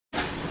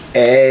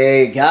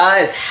Hey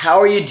guys,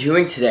 how are you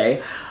doing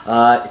today?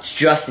 It's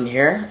Justin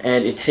here,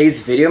 and in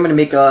today's video I'm going to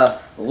make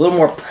a little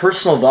more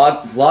personal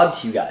vlog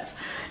to you guys,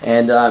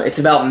 and it's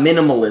about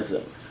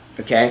minimalism,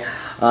 okay?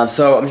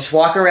 So I'm just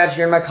walking around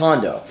here in my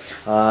condo.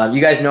 You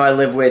guys know I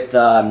live with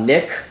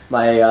Nick,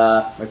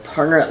 my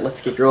partner at Let's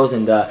Get Girls,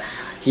 and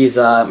he's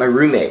my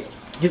roommate.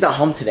 He's not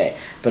home today,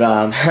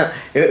 but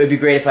it would be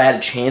great if I had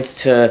a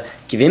chance to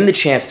give him the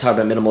chance to talk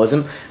about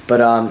minimalism, but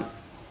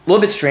a little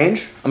bit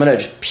strange. I'm gonna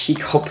just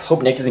peek,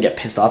 hope Nick doesn't get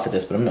pissed off at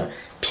this, but I'm gonna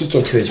peek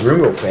into his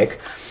room real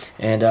quick,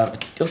 and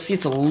you'll see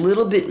it's a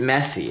little bit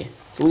messy.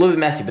 It's a little bit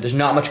messy, but there's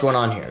not much going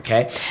on here,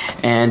 okay?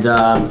 And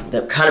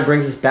that kind of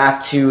brings us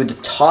back to the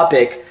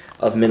topic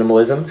of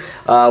minimalism.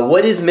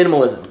 What is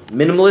minimalism?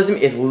 Minimalism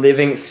is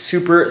living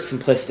super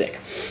simplistic,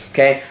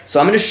 okay? So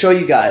I'm gonna show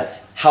you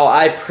guys how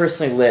I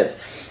personally live.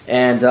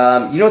 And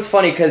you know what's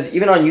funny, because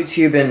even on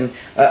YouTube, and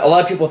a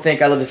lot of people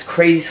think I live this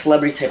crazy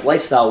celebrity type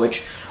lifestyle,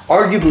 which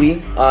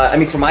arguably, I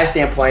mean, from my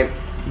standpoint,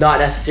 not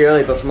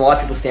necessarily, but from a lot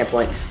of people's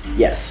standpoint,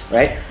 yes,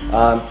 right?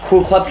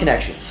 Cool club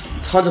connections,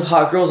 tons of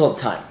hot girls all the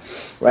time,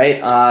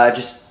 right?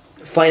 Just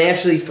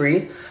financially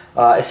free,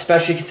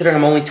 especially considering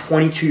I'm only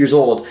 22 years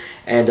old,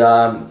 and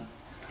I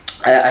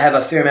have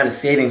a fair amount of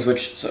savings,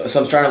 so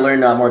I'm starting to learn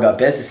more about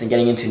business and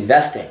getting into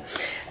investing,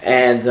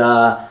 and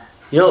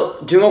you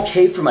know, doing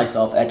okay for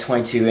myself at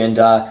 22, and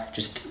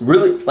just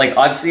really, like,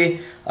 obviously,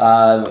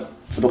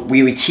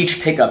 we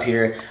teach pickup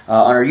here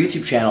on our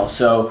YouTube channel.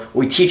 So what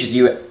we teach is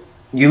you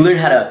learn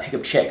how to pick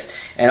up chicks,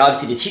 and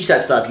obviously to teach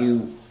that stuff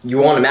you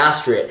want to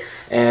master it.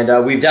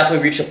 And we've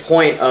definitely reached a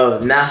point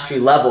of mastery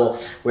level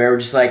where we're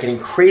just like getting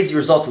crazy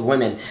results with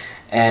women,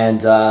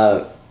 and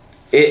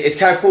it's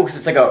kind of cool because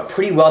it's like a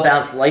pretty well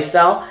balanced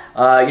lifestyle.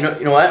 You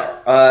know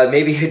what?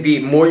 Maybe it'd be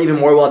even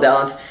more well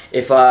balanced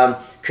if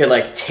could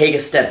like take a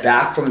step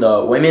back from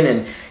the women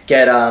and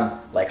get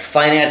like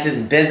finances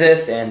and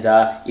business and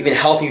even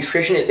health and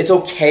nutrition. It's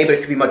okay, but it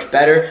could be much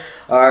better.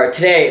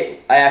 Today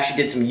I actually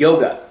did some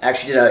yoga. I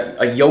actually did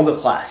a yoga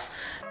class.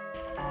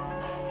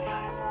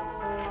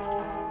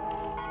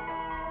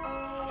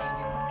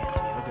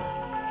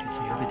 Did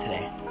some yoga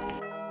today.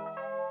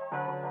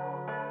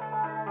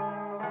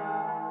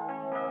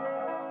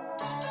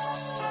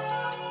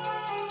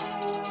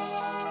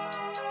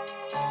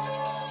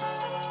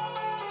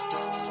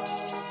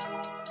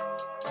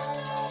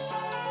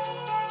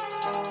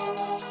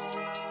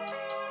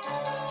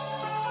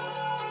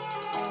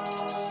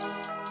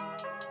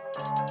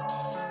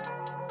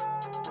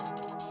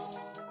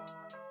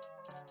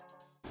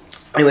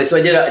 Anyway, so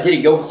I did a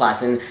yoga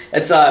class, and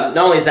it's not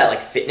only is that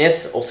like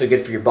fitness, also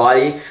good for your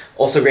body,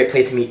 also a great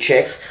place to meet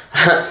chicks.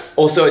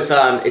 Also,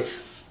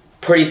 it's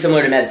pretty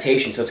similar to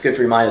meditation, so it's good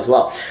for your mind as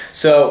well.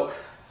 So,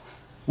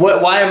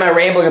 why am I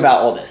rambling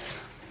about all this?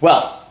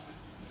 Well,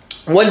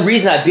 one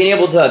reason I've been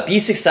able to be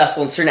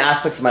successful in certain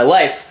aspects of my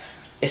life,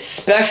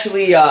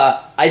 especially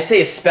I'd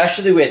say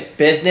especially with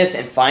business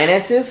and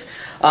finances,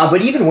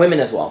 but even women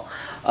as well,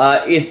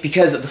 is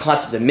because of the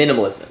concept of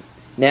minimalism.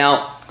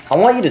 Now, I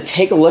want you to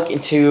take a look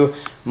into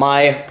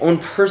my own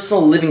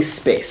personal living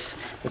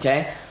space,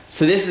 okay?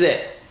 So this is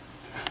it.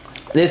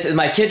 This is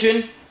my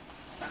kitchen,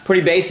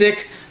 pretty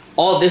basic.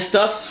 All this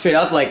stuff, straight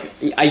up, like,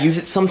 I use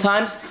it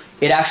sometimes.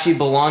 It actually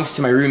belongs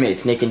to my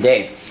roommates, Nick and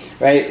Dave,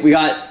 right?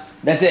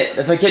 That's it,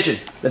 that's my kitchen.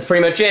 That's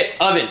pretty much it.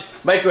 Oven,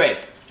 microwave,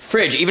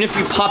 fridge. Even if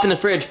you pop in the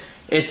fridge,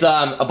 it's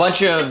a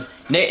bunch of,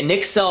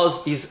 Nick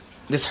sells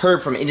this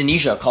herb from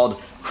Indonesia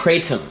called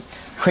kratom.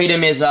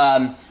 Kratom is,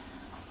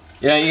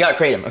 you know, you got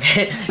kratom,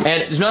 okay?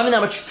 And there's not even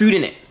that much food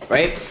in it,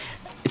 right?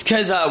 It's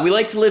because we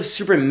like to live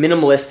super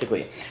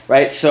minimalistically,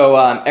 right? So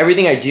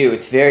everything I do,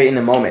 it's very in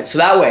the moment. So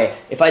that way,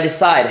 if I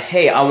decide,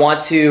 hey, I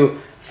want to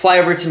fly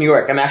over to New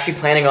York, I'm actually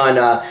planning on,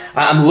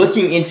 I'm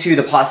looking into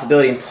the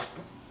possibility, and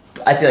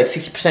I'd say like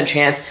 60%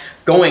 chance,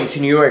 going to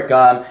New York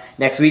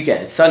next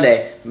weekend. It's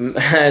Sunday,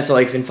 so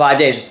like in 5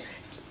 days,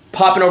 just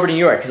popping over to New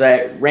York, because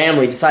I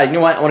randomly decided, you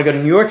know what, I want to go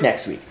to New York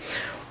next week.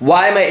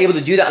 Why am I able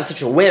to do that on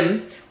such a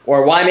whim?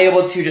 Or why I'm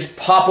able to just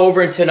pop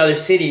over into another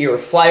city or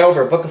fly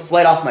over, book a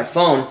flight off my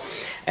phone,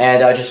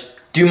 and just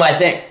do my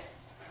thing.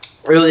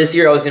 Earlier this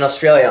year I was in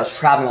Australia, I was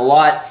traveling a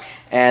lot,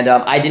 and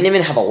I didn't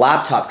even have a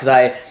laptop because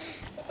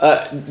you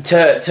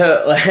guys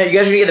are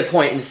going to get the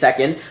point in a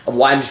second of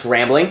why I'm just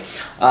rambling,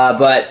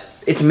 but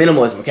it's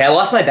minimalism, okay? I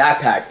lost my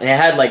backpack, and I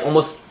had like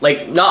almost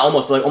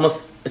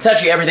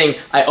essentially everything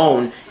I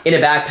own in a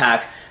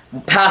backpack.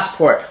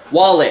 Passport,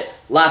 wallet,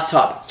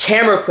 laptop,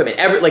 camera equipment,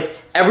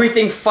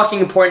 everything fucking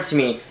important to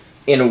me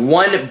in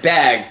one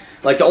bag.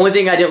 Like, the only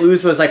thing I didn't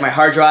lose was like my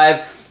hard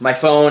drive, my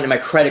phone, and my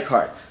credit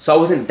card. So I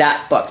wasn't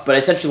that fucked, but I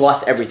essentially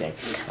lost everything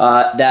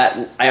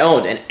that I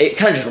owned, and it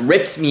kind of just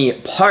ripped me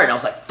apart, and I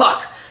was like,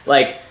 fuck,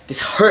 like,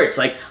 this hurts.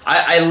 Like,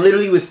 I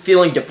literally was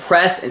feeling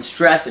depressed and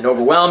stressed and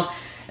overwhelmed,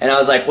 and I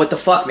was like, what the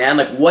fuck, man?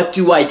 Like, what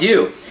do I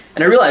do?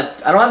 And I realized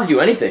I don't have to do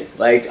anything.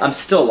 Like, I'm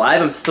still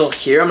alive, I'm still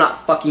here, I'm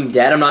not fucking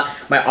dead,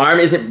 my arm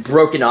isn't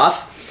broken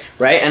off,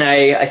 right? And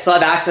I still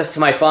have access to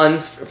my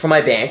funds from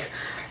my bank,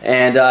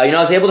 And you know,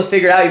 I was able to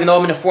figure it out, even though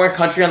I'm in a foreign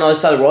country on the other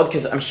side of the world,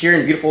 because I'm here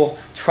in beautiful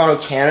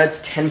Toronto, Canada.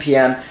 It's 10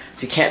 p.m.,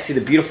 so you can't see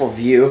the beautiful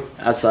view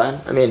outside.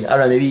 I mean, I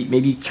don't know,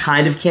 maybe you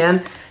kind of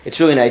can. It's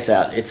really nice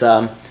out. It's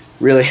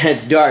really,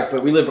 it's dark,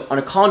 but we live on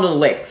a condo on the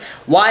lake.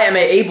 Why am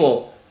I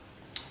able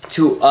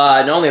to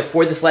not only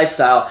afford this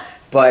lifestyle,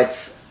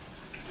 but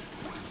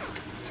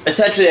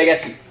essentially, I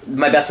guess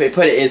my best way to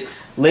put it is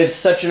live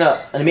such an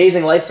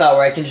amazing lifestyle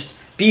where I can just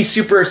be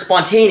super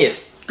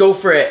spontaneous, go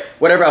for it,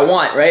 whatever I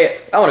want,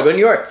 right? I want to go to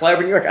New York, fly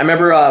over to New York. I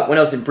remember when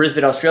I was in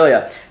Brisbane,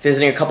 Australia,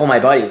 visiting a couple of my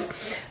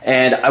buddies,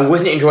 and I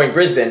wasn't enjoying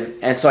Brisbane,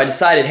 and so I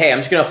decided, hey, I'm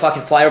just going to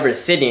fucking fly over to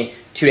Sydney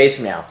 2 days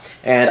from now.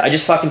 And I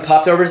just fucking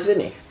popped over to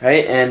Sydney,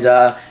 right? And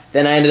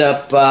then I ended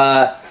up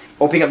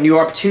opening up new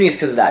opportunities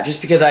because of that,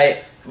 just because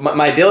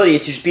my ability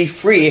to just be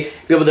free,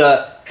 be able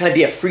to kind of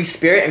be a free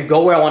spirit and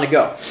go where I want to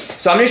go.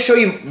 So I'm going to show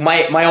you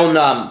my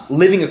own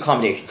living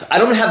accommodations. I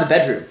don't have a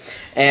bedroom,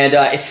 and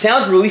it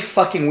sounds really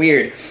fucking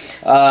weird,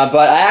 but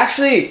I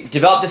actually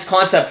developed this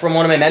concept from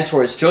one of my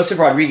mentors, Joseph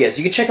Rodriguez.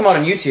 You can check him out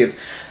on YouTube.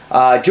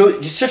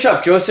 Just search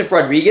up Joseph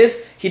Rodriguez.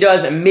 He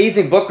does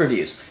amazing book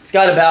reviews. He's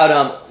got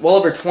about well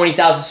over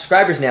 20,000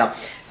 subscribers now,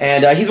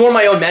 and he's one of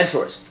my own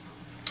mentors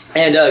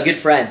and good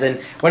friends. And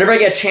whenever I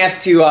get a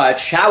chance to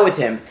chat with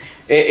him,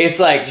 it's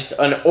like just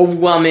an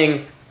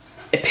overwhelming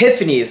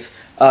epiphanies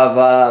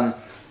of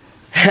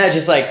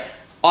just like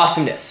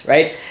awesomeness,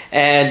 right?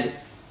 And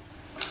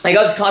I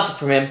got this concept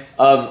from him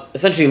of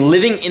essentially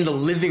living in the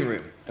living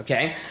room,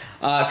 okay?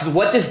 Because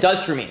what this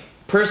does for me,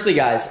 personally,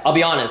 guys, I'll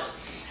be honest,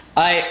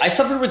 I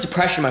suffered with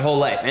depression my whole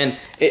life, and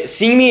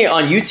seeing me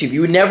on YouTube,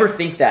 you would never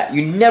think that.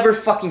 You never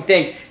fucking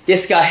think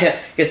this guy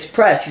gets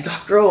depressed. He's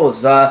got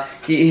girls.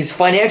 He's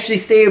financially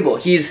stable.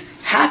 He's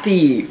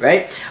happy,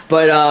 right?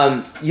 But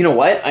you know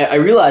what? I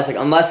realized, like,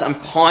 unless I'm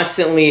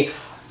constantly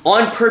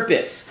on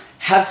purpose,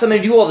 have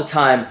something to do all the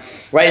time,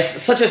 right?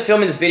 Such as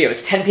filming this video.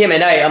 It's 10 p.m.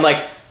 at night. I'm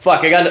like,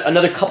 fuck, I got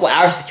another couple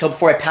hours to kill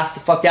before I pass the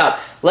fuck out.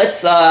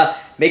 Let's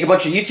make a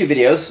bunch of YouTube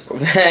videos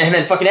and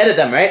then fucking edit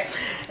them, right?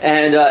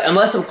 And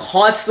unless I'm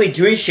constantly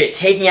doing shit,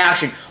 taking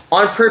action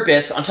on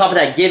purpose, on top of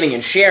that giving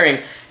and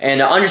sharing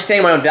and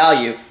understanding my own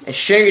value and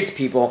sharing it to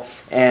people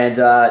and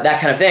that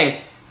kind of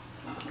thing,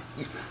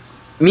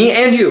 me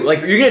and you, like,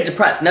 you're gonna get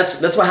depressed, and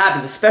that's what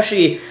happens,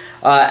 especially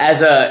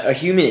as a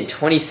human in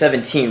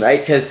 2017, right?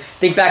 Because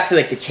think back to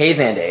like the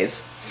caveman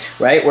days,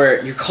 right,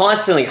 where you're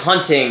constantly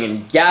hunting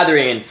and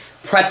gathering and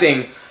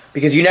prepping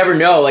because you never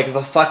know, like, if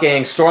a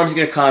fucking storm's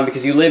gonna come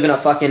because you live in a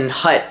fucking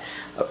hut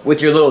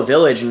with your little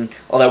village and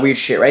all that weird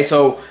shit, right?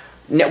 So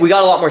we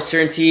got a lot more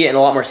certainty and a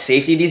lot more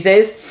safety these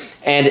days,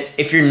 and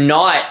if you're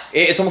not,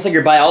 it's almost like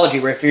your biology,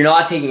 where if you're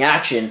not taking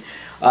action,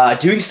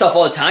 doing stuff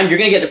all the time, you're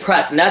gonna get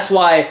depressed. And that's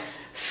why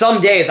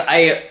some days,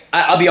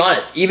 I'll be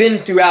honest, even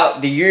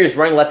throughout the years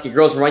running Let's Get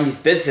Girls and running these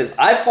businesses,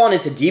 I've fallen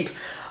into deep,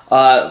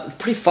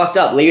 pretty fucked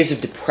up layers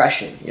of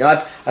depression. You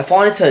know, I've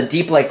fallen into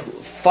deep, like,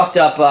 fucked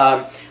up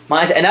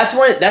mindset, and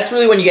that's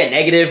really when you get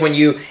negative, when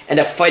you end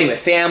up fighting with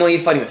family,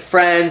 fighting with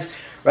friends,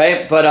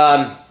 right?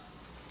 But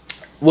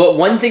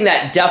one thing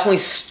that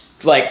definitely,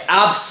 like,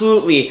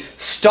 absolutely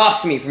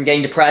stops me from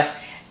getting depressed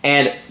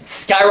and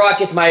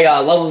skyrockets my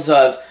levels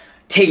of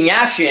taking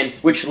action,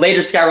 which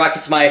later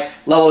skyrockets my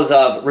levels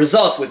of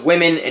results with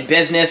women and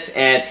business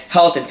and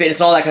health and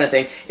fitness, all that kind of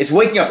thing, is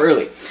waking up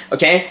early,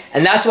 okay?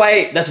 And that's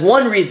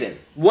one reason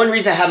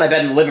I have my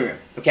bed in the living room,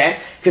 okay?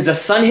 Because the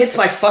sun hits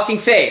my fucking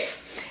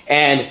face,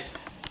 and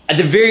at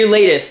the very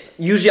latest,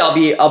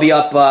 usually I'll be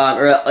up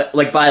or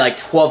like by like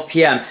 12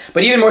 p.m.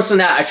 But even more so than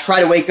that, I try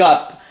to wake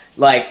up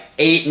like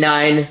 8,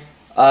 9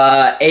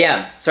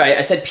 a.m. Sorry,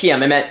 I said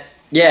p.m. I meant,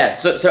 yeah.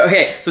 So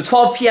okay, so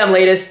 12 p.m.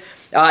 latest,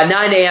 9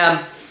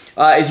 a.m.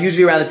 Is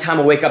usually around the time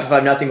I wake up if I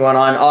have nothing going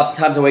on.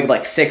 Oftentimes I wake up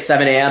like 6,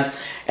 7 a.m.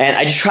 and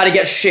I just try to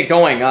get shit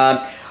going.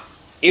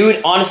 It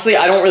would, honestly,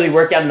 I don't really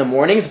work out in the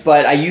mornings,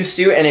 but I used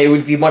to, and it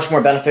would be much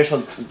more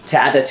beneficial to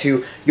add that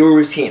to your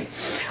routine.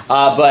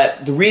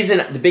 But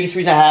the biggest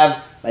reason I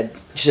have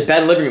just a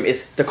bed in the living room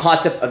is the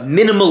concept of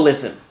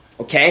minimalism,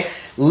 okay?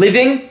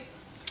 Living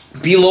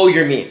below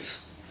your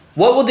means.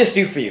 What will this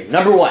do for you?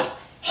 Number one,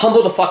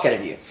 humble the fuck out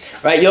of you,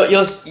 right?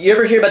 You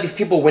ever hear about these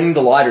people winning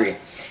the lottery?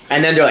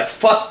 And then they're like,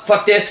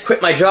 fuck this,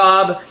 quit my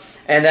job.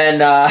 And then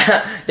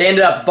they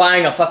ended up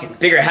buying a fucking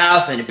bigger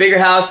house and a bigger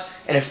house.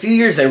 In a few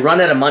years, they run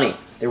out of money.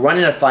 They run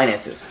out of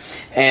finances.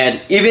 And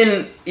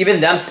even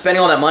them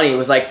spending all that money, it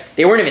was like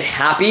they weren't even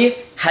happy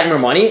having more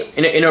money.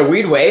 In a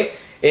weird way,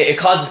 it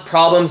causes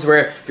problems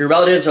where your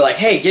relatives are like,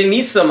 hey, give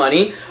me some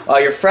money.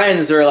 Your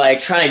friends are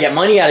like trying to get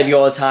money out of you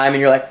all the time. And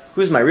you're like,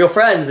 who's my real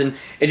friends? And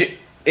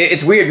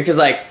it's weird because,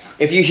 like,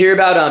 if you hear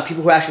about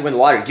people who actually win the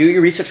lottery, do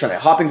your research on it.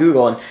 Hop in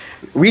Google and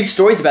read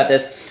stories about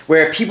this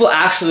where people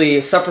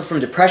actually suffer from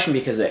depression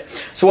because of it.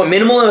 So what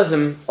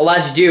minimalism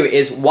allows you to do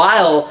is,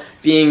 while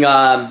being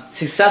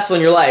successful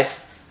in your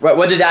life, right,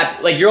 whether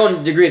that, like, your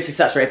own degree of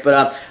success, right,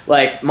 but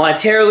like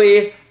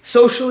monetarily,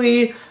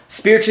 socially,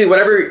 spiritually,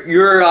 whatever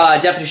your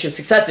definition of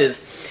success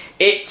is,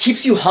 it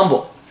keeps you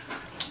humble,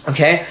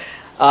 okay?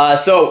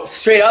 So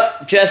straight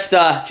up, just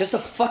a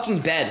fucking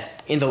bed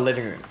in the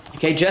living room.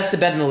 Okay, just a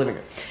bed in the living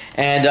room.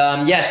 And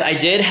yes, I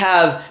did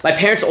have, my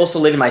parents also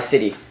live in my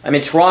city. I'm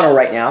in Toronto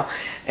right now,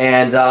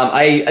 and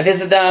I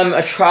visit them.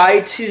 I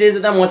try to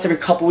visit them once every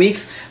couple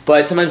weeks,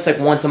 but sometimes like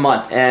once a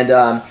month. And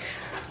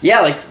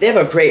yeah, like they have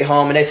a great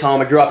home, a nice home.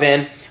 I grew up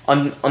in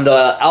on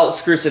the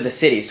outskirts of the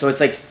city, so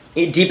it's like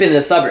deep into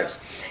the suburbs.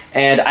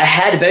 And I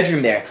had a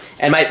bedroom there,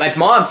 and my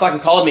mom fucking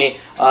called me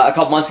a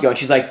couple months ago, and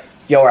she's like,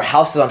 "Yo, our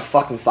house is on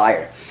fucking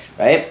fire,"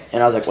 right?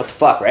 And I was like, "What the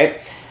fuck,"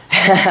 right?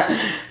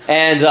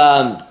 And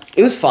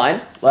it was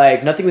fine.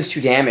 Like, nothing was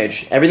too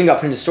damaged. Everything got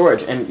put into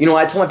storage. And, you know,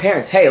 I told my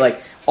parents, hey, like,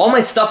 all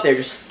my stuff there,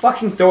 just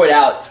fucking throw it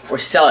out or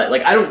sell it.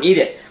 Like, I don't need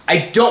it. I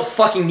don't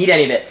fucking need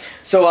any of it.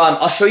 So,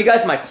 I'll show you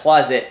guys my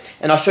closet,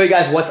 and I'll show you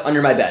guys what's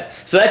under my bed.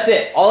 So that's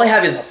it. All I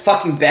have is a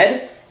fucking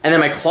bed, and then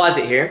my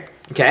closet here,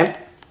 okay?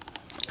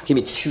 Give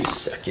me 2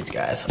 seconds,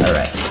 guys. All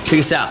right, check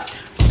this out.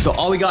 So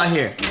all we got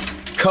here,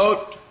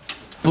 coat,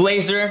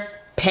 blazer,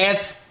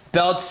 pants,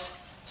 belts,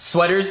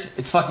 sweaters.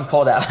 It's fucking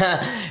cold out.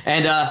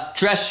 And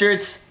dress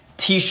shirts,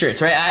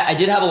 t-shirts, right? I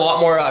did have a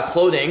lot more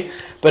clothing,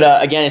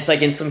 but again, it's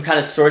like in some kind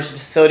of storage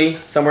facility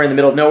somewhere in the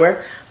middle of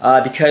nowhere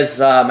because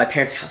my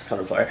parents' house caught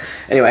on fire.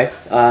 Anyway,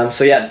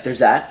 so yeah, there's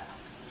that.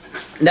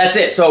 And that's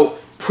it. So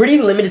pretty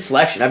limited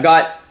selection. I've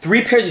got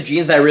 3 pairs of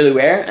jeans that I really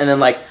wear, and then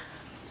like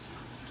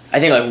I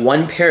think like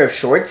 1 pair of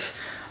shorts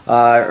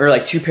or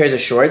like 2 pairs of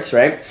shorts,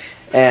 right?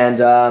 And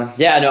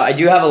yeah, no, I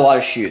do have a lot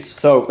of shoes.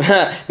 So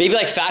maybe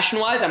like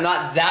fashion-wise, I'm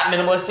not that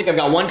minimalistic. I've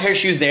got 1 pair of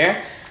shoes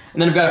there,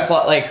 and then I've got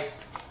a like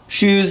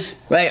shoes,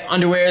 right?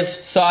 Underwears,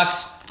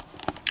 socks,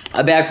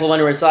 a bag full of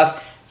underwear, socks.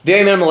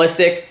 Very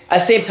minimalistic. At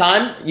the same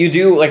time, you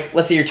do, like,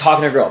 let's say you're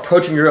talking to a girl,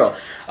 approaching a girl,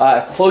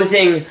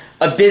 closing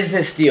a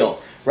business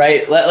deal,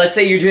 right? Let's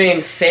say you're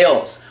doing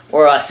sales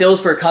or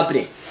sales for a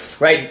company,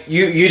 right?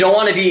 You don't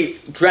want to be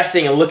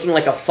dressing and looking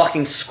like a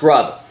fucking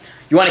scrub.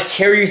 You want to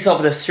carry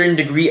yourself with a certain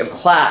degree of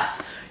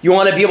class. You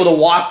want to be able to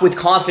walk with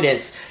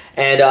confidence.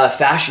 And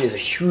fashion is a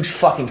huge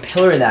fucking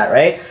pillar in that,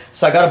 right?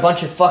 So I got a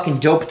bunch of fucking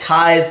dope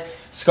ties,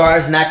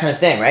 scarves, and that kind of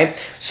thing, right?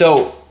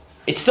 So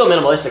it's still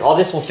minimalistic. All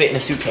this will fit in a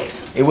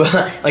suitcase. It will,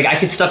 like, I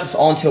could stuff this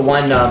all into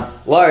one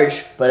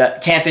large,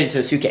 but can't fit into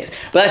a suitcase.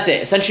 But that's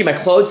it. Essentially, my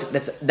clothes.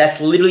 That's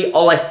literally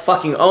all I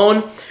fucking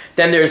own.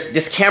 Then there's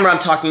this camera I'm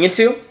talking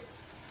into,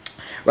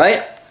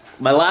 right?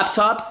 My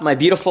laptop, my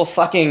beautiful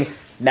fucking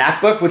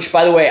MacBook, which,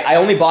 by the way, I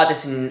only bought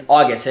this in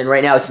August, and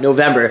right now it's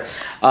November,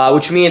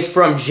 which means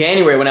from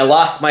January, when I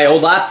lost my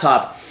old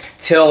laptop,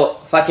 till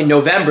fucking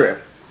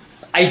November,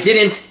 I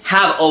didn't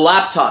have a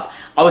laptop.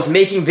 I was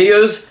making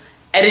videos,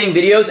 editing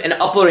videos, and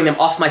uploading them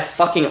off my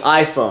fucking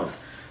iPhone.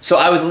 So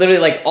I was literally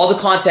like, all the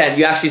content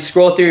you actually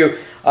scroll through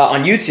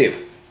on YouTube,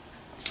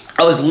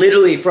 I was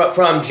literally,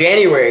 from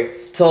January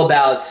till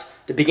about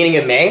the beginning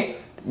of May,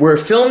 were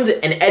filmed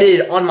and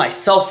edited on my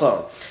cell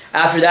phone.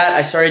 After that,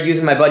 I started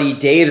using my buddy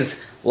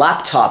Dave's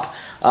laptop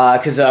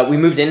because we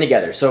moved in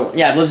together. So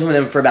yeah, I've lived with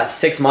him for about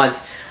 6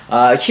 months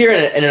here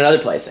in another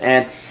place.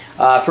 And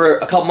for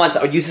a couple months,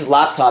 I would use his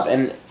laptop,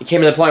 and it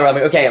came to the point where I'm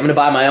like, okay, I'm gonna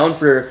buy my own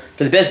for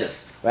the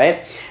business,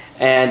 right?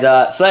 And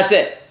so that's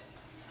it.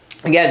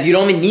 Again, you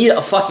don't even need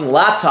a fucking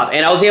laptop,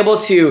 and I was able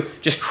to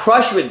just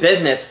crush with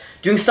business,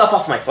 doing stuff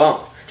off my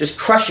phone, just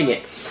crushing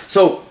it.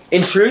 So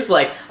in truth,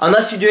 like,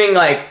 unless you're doing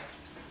like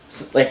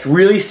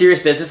really serious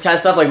business kind of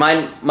stuff, like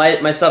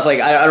my stuff,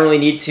 like I don't really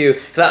need to,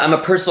 because I'm a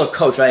personal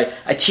coach, right?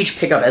 I teach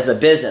pickup as a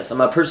business.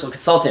 I'm a personal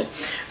consultant.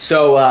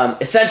 So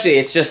essentially,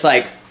 it's just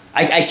like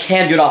I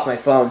can do it off my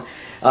phone.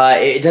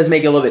 It does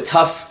make it a little bit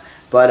tough,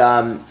 but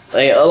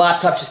like, a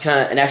laptop's just kind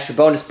of an extra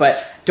bonus,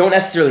 but don't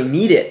necessarily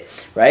need it,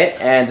 right?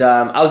 And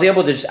I was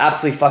able to just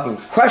absolutely fucking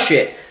crush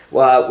it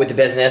with the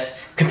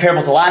business,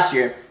 comparable to last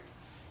year,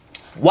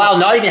 while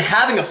not even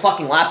having a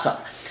fucking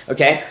laptop,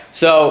 okay?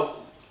 So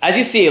as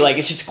you see, like,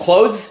 it's just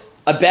clothes,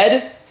 a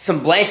bed,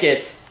 some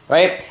blankets,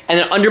 right? And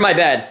then under my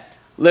bed,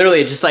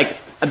 literally just like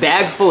a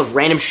bag full of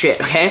random shit,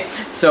 okay?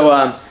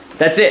 So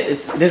that's it.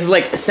 This is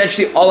like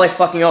essentially all I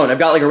fucking own. I've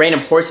got like a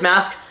random horse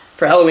mask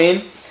for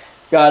Halloween.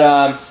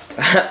 Got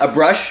a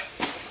brush.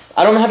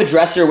 I don't have a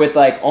dresser with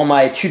like all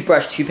my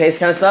toothbrush, toothpaste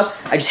kind of stuff.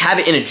 I just have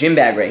it in a gym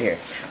bag right here.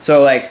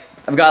 So like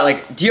I've got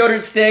like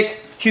deodorant stick,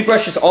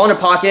 toothbrush, just all in a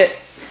pocket.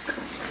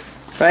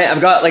 Right?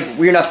 I've got like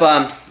weird enough.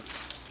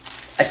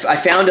 I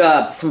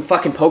found some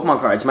fucking Pokemon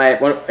cards.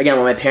 When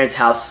my parents'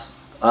 house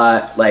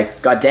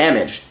like got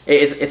damaged.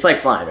 It's like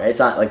fine, right? It's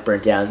not like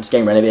burnt down, it's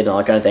getting renovated and all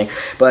that kind of thing.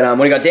 But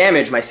when it got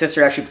damaged, my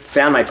sister actually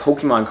found my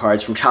Pokemon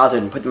cards from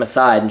childhood and put them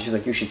aside, and she's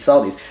like, "You should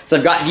sell these." So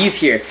I've got these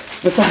here.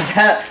 Besides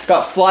that,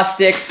 got floss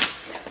sticks,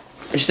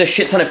 just a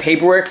shit ton of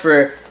paperwork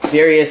for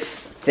various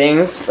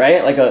things,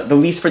 right? Like the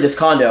lease for this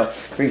condo,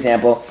 for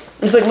example.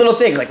 Just like little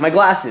things, like my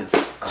glasses,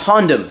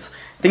 condoms,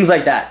 things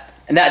like that.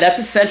 And that's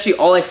essentially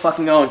all I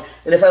fucking own.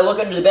 And if I look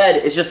under the bed,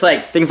 it's just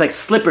like things like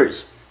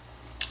slippers,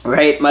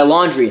 right? My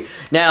laundry.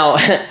 Now,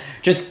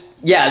 just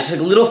like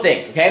little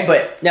things, okay?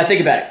 But now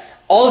think about it.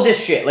 All of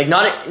this shit, like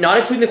not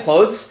including the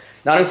clothes,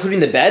 not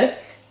including the bed,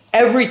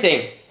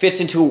 everything fits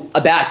into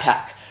a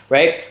backpack,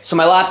 right? So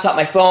my laptop,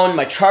 my phone,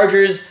 my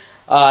chargers,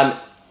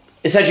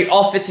 essentially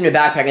all fits into a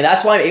backpack, and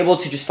that's why I'm able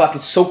to just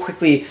fucking so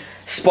quickly,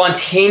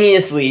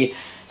 spontaneously,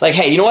 it's like,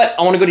 hey, you know what?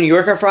 I want to go to New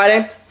York on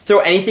Friday. Throw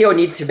anything I would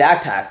need into a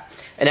backpack,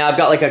 and now I've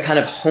got like a kind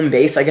of home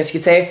base, I guess you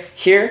could say,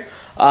 here.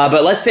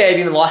 But let's say I've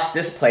even lost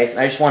this place, and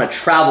I just want to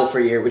travel for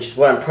a year, which is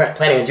what I'm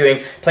planning on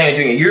doing. Planning on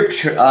doing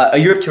a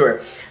Europe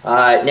tour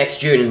next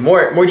June, and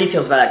more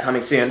details about that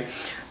coming soon.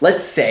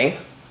 Let's say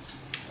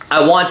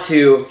I want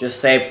to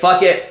just say,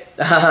 fuck it,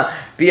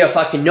 be a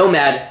fucking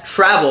nomad,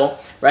 travel,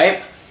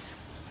 right?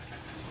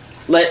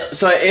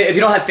 So if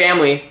you don't have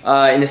family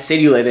in the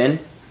city you live in,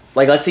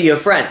 like let's say you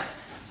have friends,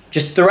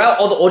 just throw out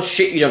all the old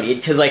shit you don't need,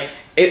 because like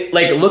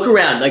look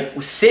around,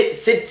 like sit,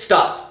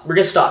 stop. We're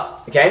gonna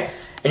stop, okay?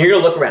 And you're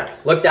gonna look around.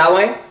 Look that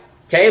way,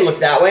 okay? Look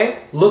that way.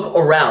 Look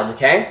around,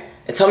 okay?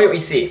 And tell me what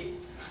you see.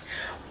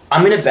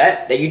 I'm gonna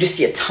bet that you just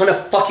see a ton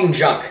of fucking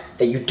junk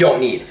that you don't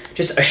need.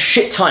 Just a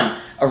shit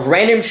ton of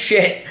random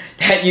shit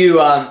that you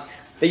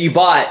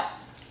bought,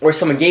 or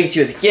someone gave it to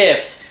you as a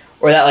gift,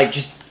 or that like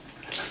just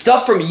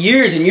stuff from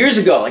years and years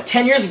ago, like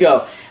 10 years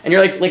ago, and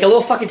you're like a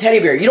little fucking teddy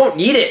bear. You don't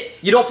need it.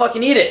 You don't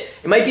fucking need it.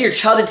 It might be your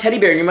childhood teddy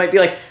bear, and you might be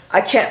like, I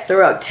can't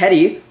throw out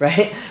Teddy,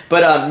 right?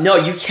 But no,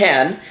 you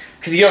can,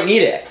 because you don't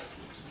need it.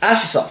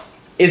 Ask yourself,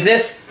 is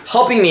this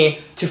helping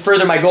me to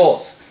further my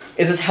goals?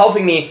 Is this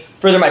helping me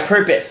further my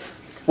purpose?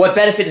 What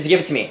benefit does it give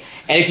it to me?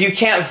 And if you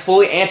can't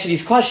fully answer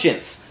these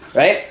questions,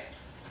 right,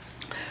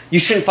 you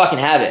shouldn't fucking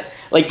have it.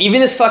 Like,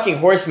 even this fucking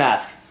horse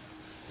mask,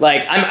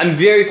 like, I'm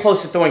very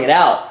close to throwing it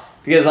out,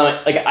 because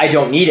I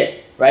don't need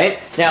it, right?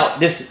 Now,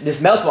 this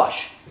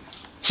mouthwash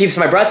keeps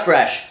my breath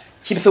fresh,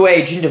 keeps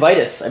away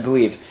gingivitis, I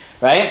believe,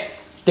 right?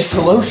 This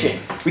lotion,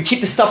 we keep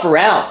the stuff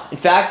around. In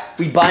fact,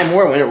 we buy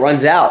more when it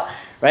runs out,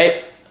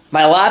 right?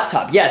 My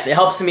laptop, yes, it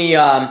helps me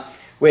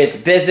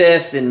with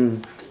business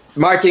and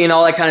marketing and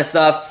all that kind of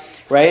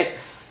stuff, right?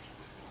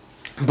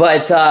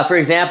 But for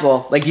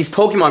example, like these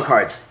Pokemon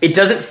cards, it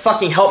doesn't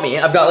fucking help me.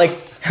 I've got like,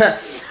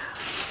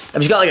 I've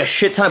just got like a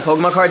shit ton of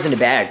Pokemon cards in a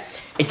bag.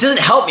 It doesn't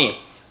help me.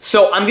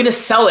 So I'm gonna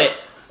sell it,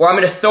 or I'm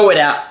gonna throw it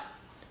out.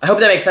 I hope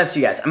that makes sense to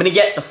you guys. I'm gonna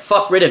get the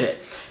fuck rid of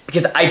it,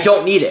 because I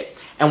don't need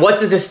it. And what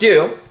does this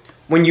do?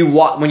 When you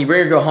bring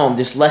your girl home,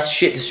 there's less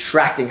shit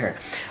distracting her.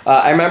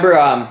 I remember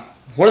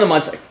one of the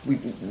months, we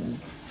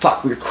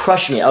were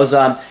crushing it. I was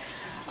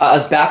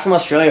back from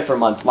Australia for a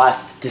month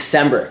last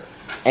December,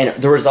 and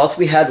the results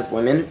we had with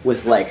women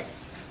was like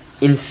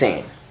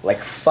insane, like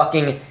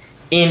fucking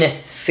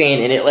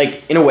insane. And it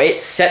like, in a way,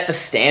 it set the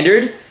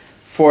standard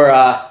for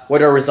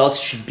what our results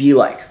should be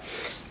like.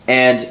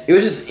 And it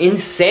was just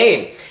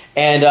insane.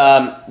 And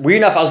weird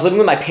enough, I was living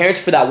with my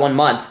parents for that 1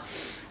 month,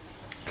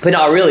 but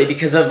not really,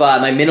 because of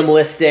my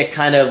minimalistic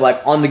kind of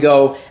like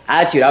on-the-go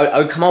attitude. I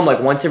would come home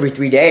like once every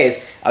 3 days.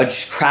 I would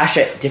just crash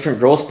at different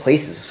girls'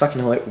 places. It's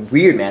fucking like,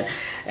 weird, man.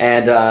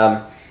 And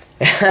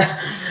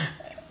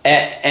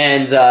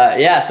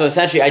yeah, so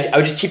essentially I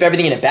would just keep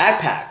everything in a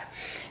backpack.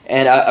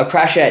 And I would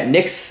crash at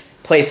Nick's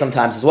place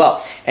sometimes as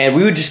well. And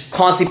we would just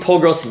constantly pull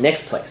girls to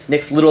Nick's place.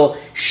 Nick's little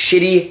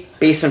shitty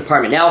basement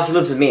apartment. Now he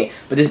lives with me,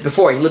 but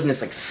before he lived in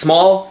this like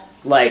small,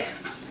 like,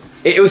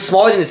 it was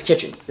smaller than this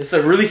kitchen. This is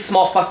a really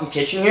small fucking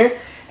kitchen here,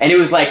 and it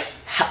was like,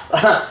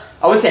 I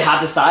wouldn't say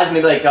half the size,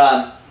 maybe like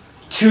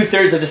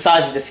 2/3 of the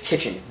size of this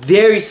kitchen.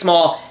 Very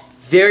small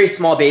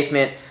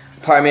basement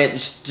apartment,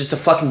 just a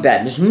fucking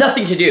bed. There's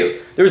nothing to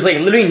do. There was like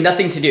literally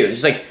nothing to do.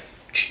 There's like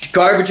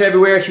garbage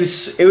everywhere. It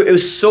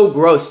was so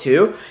gross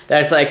too,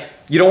 that it's like,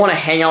 you don't want to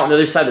hang out on the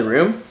other side of the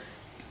room,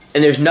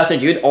 and there's nothing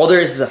to do. All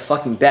there is a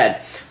fucking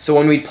bed. So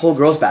when we'd pull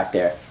girls back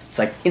there, it's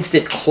like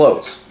instant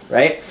clothes,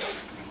 right?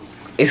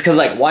 It's because,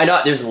 like, why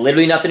not? There's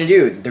literally nothing to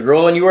do. The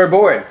girl when you were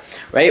bored,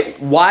 right?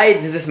 Why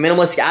does this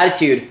minimalistic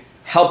attitude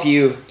help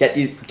you get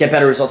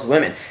better results with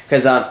women?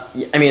 Because, I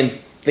mean,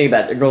 think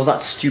about it. A girl's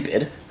not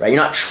stupid, right?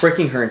 You're not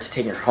tricking her into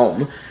taking her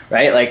home,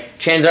 right? Like,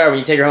 chances are when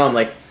you take her home,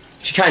 like,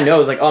 she kind of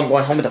knows, like, oh, I'm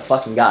going home with a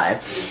fucking guy.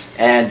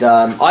 And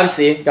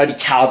obviously, you gotta be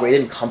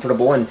calibrated and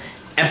comfortable and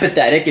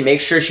empathetic and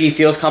make sure she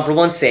feels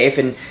comfortable and safe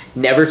and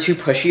never too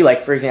pushy.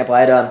 Like, for example,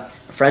 I had a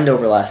friend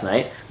over last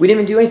night. We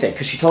didn't even do anything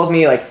because she told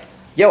me, like,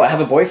 yo, I have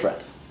a boyfriend.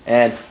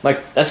 And I'm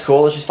like, that's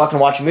cool, let's just fucking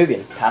watch a movie,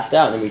 and passed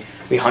out. And then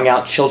we hung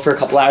out, chilled for a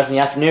couple hours in the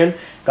afternoon,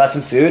 got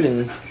some food,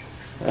 and,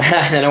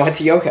 and then I went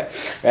to yoga,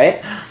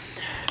 right?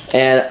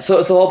 And so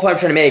the whole point I'm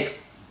trying to make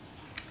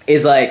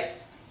is like,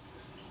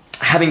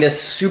 having this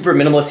super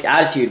minimalistic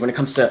attitude when it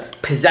comes to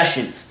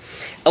possessions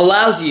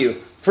allows you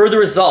further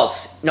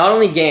results, not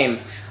only game,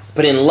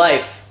 but in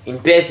life, in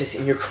business,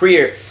 in your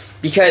career.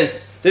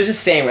 Because there's this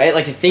saying, right?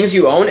 Like, the things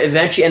you own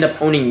eventually end up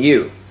owning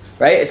you,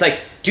 right? It's like,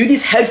 do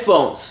these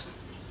headphones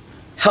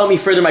help me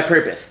further my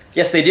purpose?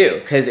 Yes, they do,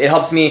 because it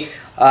helps me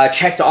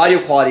check the audio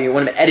quality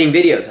when I'm editing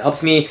videos. It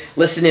helps me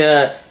listen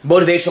to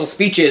motivational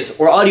speeches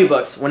or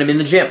audiobooks when I'm in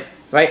the gym,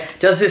 right?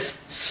 Does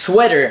this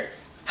sweater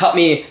help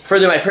me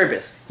further my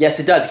purpose? Yes,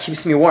 it does. It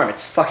keeps me warm.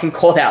 It's fucking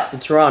cold out in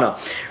Toronto,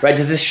 right?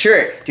 Does this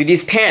shirt, do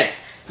these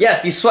pants?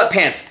 Yes, these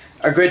sweatpants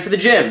are great for the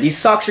gym. These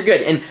socks are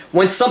good. And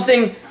when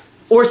something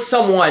or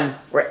someone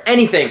or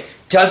anything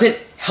doesn't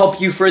help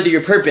you further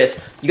your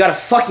purpose, you gotta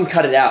fucking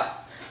cut it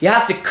out. You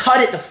have to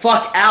cut it the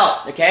fuck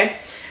out, okay?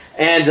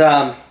 And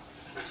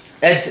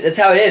that's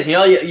how it is. You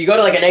know, you go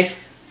to like a nice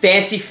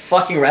fancy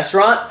fucking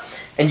restaurant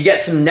and you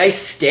get some nice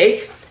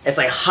steak. It's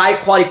like high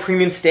quality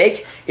premium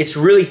steak. It's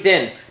really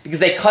thin because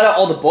they cut out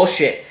all the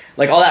bullshit,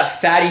 like all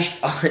that fatty,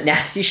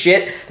 nasty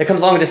shit that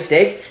comes along with the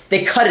steak.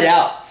 They cut it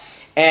out,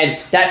 and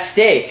that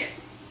steak,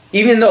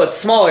 even though it's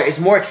smaller, is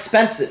more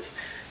expensive.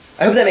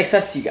 I hope that makes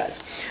sense to you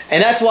guys.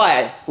 And that's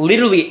why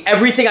literally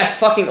everything I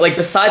fucking, like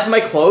besides my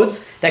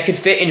clothes that could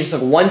fit in just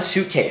like one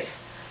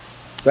suitcase,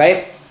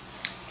 right?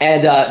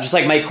 And just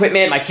like my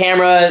equipment, my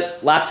camera,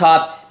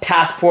 laptop,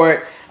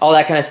 passport, all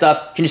that kind of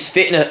stuff can just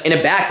fit in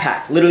a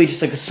backpack. Literally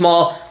just like a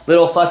small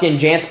little fucking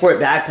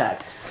JanSport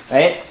backpack,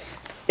 right?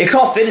 It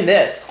can all fit in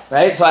this,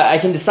 right? So I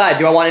can decide,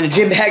 do I want it in a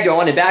gym bag, do I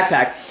want it in a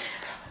backpack?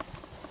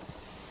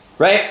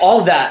 Right?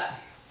 All of that.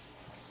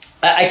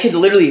 I could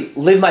literally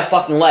live my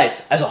fucking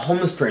life as a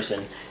homeless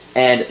person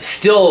and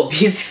still be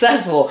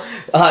successful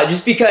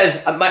just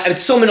because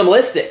it's so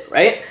minimalistic,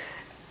 right?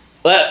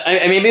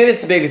 I mean, maybe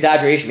it's a big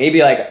exaggeration.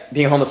 Maybe like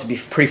being homeless would be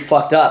pretty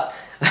fucked up.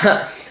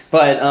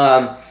 But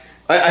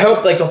I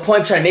hope like the point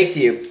I'm trying to make to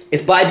you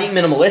is by being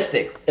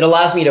minimalistic, it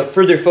allows me to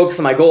further focus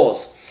on my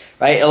goals,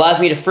 right? It allows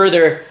me to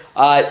further,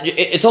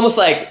 it's almost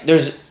like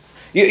there's,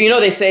 you know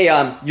they say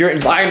your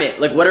environment,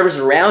 like whatever's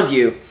around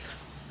you,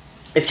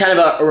 is kind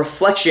of a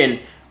reflection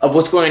of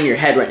what's going on in your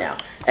head right now.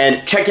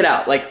 And check it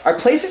out, like our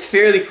place is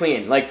fairly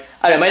clean. Like,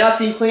 I might not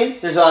seem clean.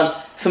 There's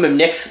some of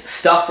Nick's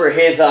stuff for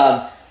his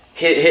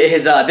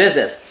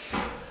business.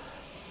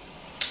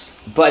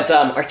 But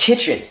our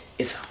kitchen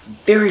is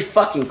very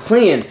fucking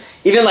clean.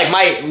 Even like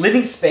my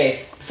living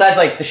space, besides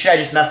like the shit I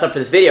just messed up for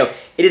this video,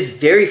 it is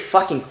very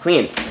fucking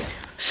clean.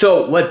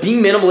 So what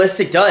being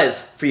minimalistic does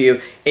for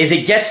you is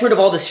it gets rid of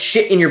all this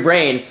shit in your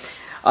brain,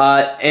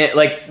 and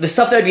like the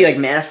stuff that would be like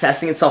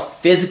manifesting itself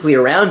physically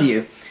around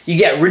you. You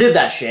get rid of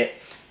that shit.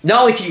 Not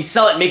only can you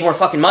sell it and make more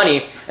fucking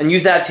money and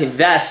use that to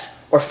invest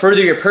or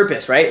further your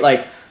purpose, right?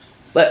 Like,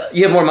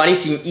 you have more money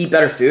so you can eat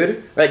better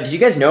food, right? Do you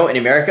guys know in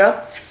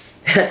America,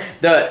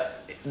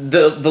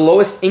 the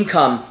lowest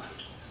income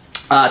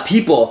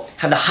people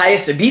have the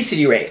highest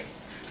obesity rate,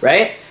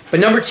 right? But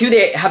number two,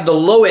 they have the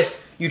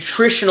lowest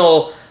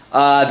nutritional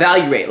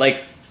value rate.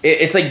 Like,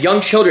 it's like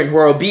young children who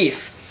are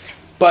obese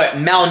but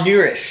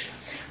malnourished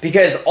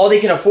because all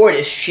they can afford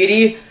is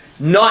shitty,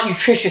 not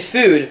nutritious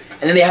food,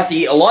 and then they have to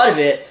eat a lot of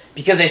it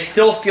because they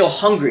still feel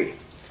hungry,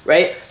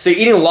 right? So you're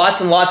eating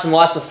lots and lots and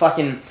lots of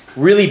fucking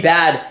really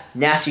bad,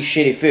 nasty,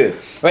 shitty food,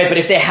 right? But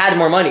if they had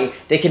more money,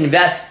 they could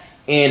invest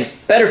in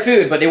better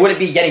food, but they wouldn't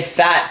be getting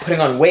fat, putting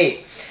on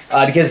weight,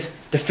 because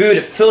the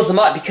food fills them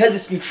up because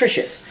it's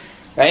nutritious,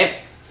 right?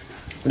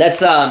 That's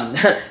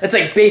that's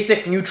like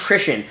basic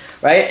nutrition,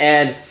 right?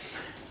 And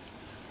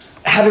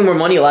having more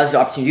money allows you the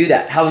opportunity to do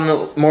that.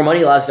 Having more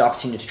money allows you the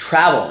opportunity to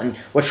travel. And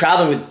what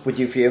traveling would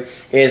do for you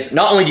is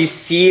not only do you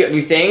see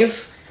new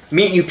things,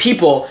 meet new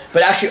people,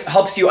 but actually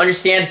helps you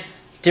understand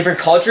different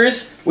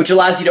cultures, which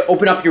allows you to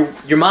open up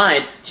your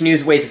mind to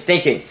new ways of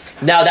thinking.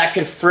 Now that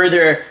could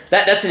further,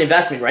 that's an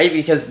investment, right?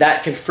 Because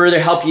that could further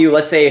help you,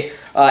 let's say,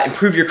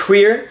 improve your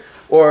career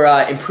or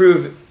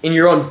improve in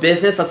your own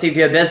business. Let's say if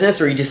you have a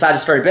business or you decide to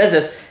start a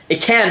business,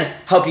 it can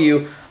help you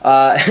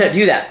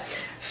do that.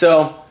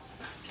 So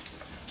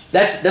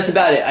that's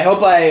about it. I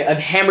hope I've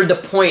hammered the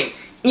point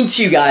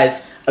into you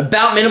guys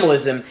about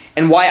minimalism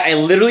and why I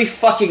literally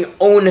fucking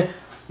own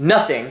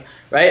nothing,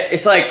 right?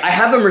 It's like I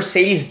have a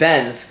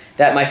Mercedes-Benz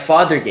that my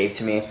father gave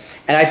to me,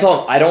 and I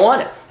told him I don't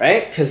want it,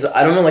 right? Because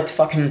I don't like to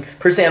fucking,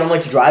 personally I don't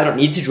like to drive. I don't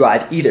need to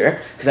drive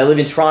either because I live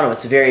in Toronto.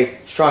 It's a very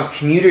strong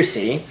commuter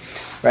city,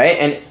 right?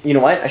 And you know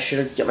what? I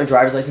should get my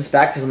driver's license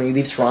back because when you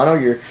leave Toronto,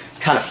 you're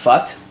kind of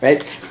fucked,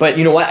 right? But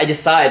you know what? I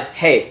decide,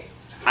 hey,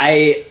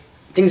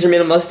 things are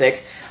minimalistic,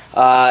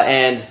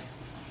 and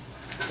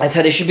that's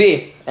how they should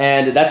be,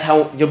 and that's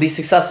how you'll be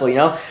successful, you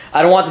know?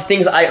 I don't want the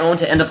things I own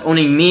to end up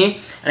owning me,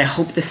 and I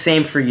hope the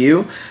same for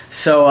you.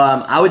 So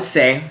I would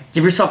say,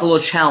 give yourself a little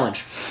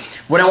challenge.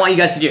 What I want you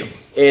guys to do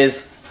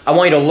is, I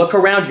want you to look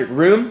around your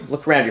room,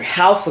 look around your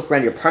house, look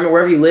around your apartment,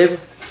 wherever you live,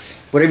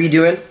 whatever you're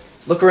doing,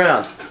 look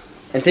around,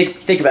 and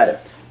think about it.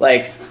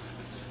 Like,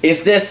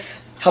 is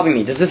this helping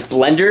me? Does this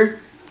blender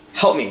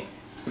help me?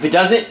 If it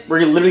doesn't,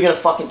 we're literally gonna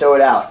fucking throw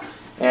it out.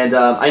 And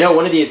I know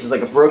one of these is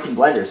like a broken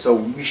blender, so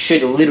we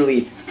should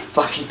literally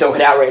fucking throw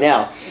it out right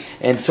now.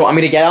 And so I'm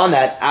gonna get on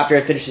that after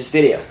I finish this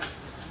video.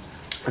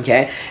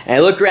 Okay? And I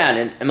look around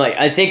and I'm like,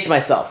 I think to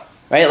myself,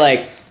 right?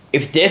 Like,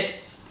 if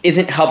this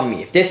isn't helping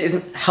me, if this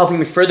isn't helping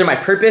me further my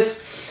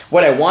purpose,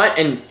 what I want,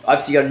 and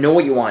obviously you gotta know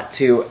what you want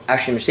to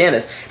actually understand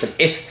this, but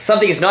if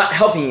something is not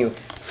helping you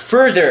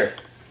further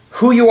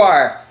who you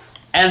are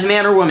as a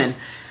man or woman,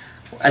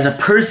 as a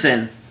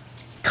person,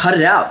 cut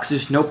it out, because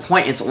there's no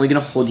point. It's only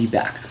gonna hold you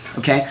back.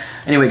 Okay?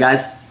 Anyway,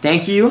 guys,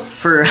 thank you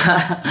for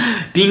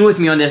being with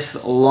me on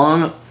this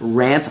long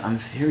rant. I'm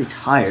very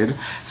tired,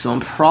 so I'm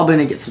probably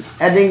gonna get some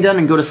editing done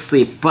and go to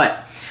sleep,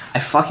 but I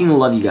fucking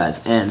love you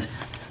guys, and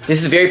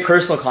this is very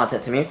personal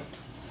content to me.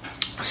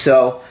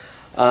 So,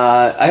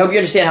 I hope you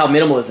understand how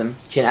minimalism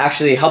can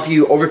actually help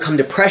you overcome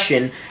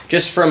depression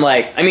just from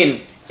like, I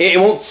mean, it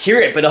won't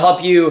cure it, but it'll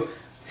help you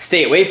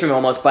stay away from it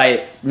almost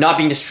by not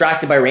being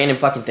distracted by random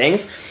fucking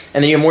things.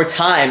 And then you have more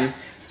time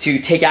to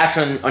take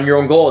action on your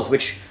own goals,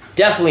 which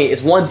definitely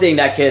is one thing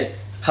that could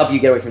help you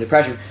get away from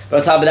depression. But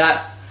on top of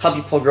that, help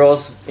you pull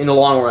girls in the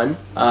long run,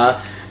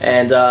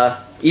 and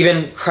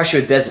even crush you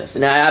with business.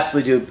 And I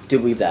absolutely do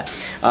believe that.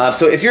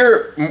 So if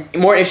you're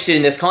more interested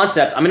in this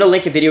concept, I'm going to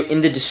link a video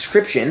in the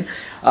description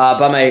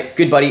by my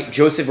good buddy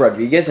Joseph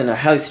Rodriguez, and I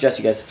highly suggest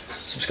you guys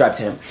subscribe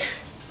to him.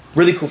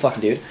 Really cool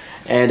fucking dude.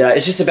 And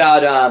it's just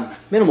about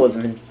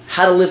minimalism and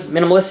how to live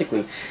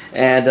minimalistically.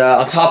 And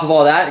on top of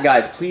all that,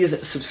 guys,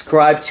 please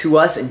subscribe to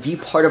us and be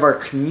part of our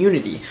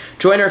community.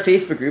 Join our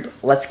Facebook group,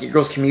 Let's Get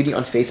Girls Community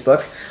on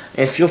Facebook.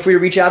 And feel free to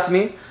reach out to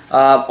me.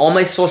 All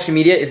my social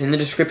media is in the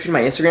description.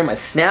 My Instagram, my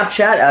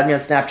Snapchat. Add me on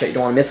Snapchat. You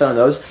don't want to miss out on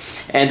those.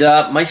 And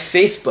my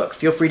Facebook.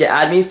 Feel free to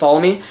add me, follow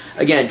me.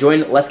 Again,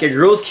 join Let's Get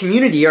Girls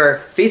Community,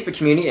 our Facebook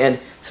community, and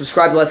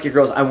subscribe to Let's Get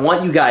Girls. I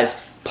want you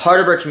guys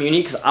part of our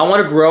community because I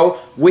want to grow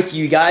with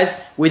you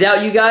guys.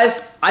 Without you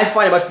guys, I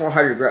find it much more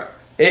harder to grow.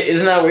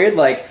 Isn't that weird?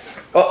 Like,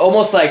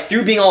 almost like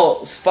through being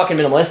all fucking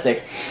minimalistic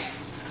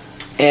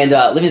and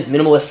living this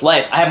minimalist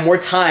life, I have more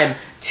time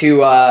to,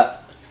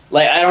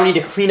 like, I don't need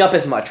to clean up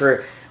as much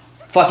or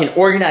fucking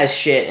organize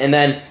shit, and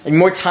then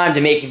more time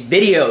to make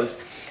videos.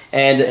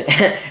 And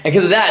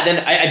because of that,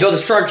 then I build a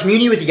strong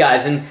community with you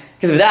guys. And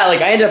because of that,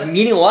 like, I end up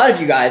meeting a lot of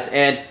you guys,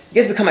 and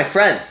you guys become my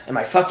friends and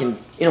my fucking,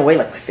 in a way,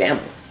 like my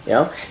family. You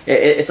know,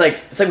 it's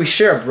like we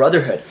share a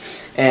brotherhood,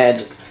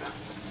 and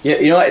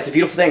you know what? It's a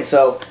beautiful thing.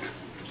 So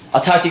I'll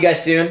talk to you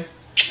guys soon.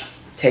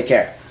 Take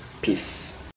care. Peace.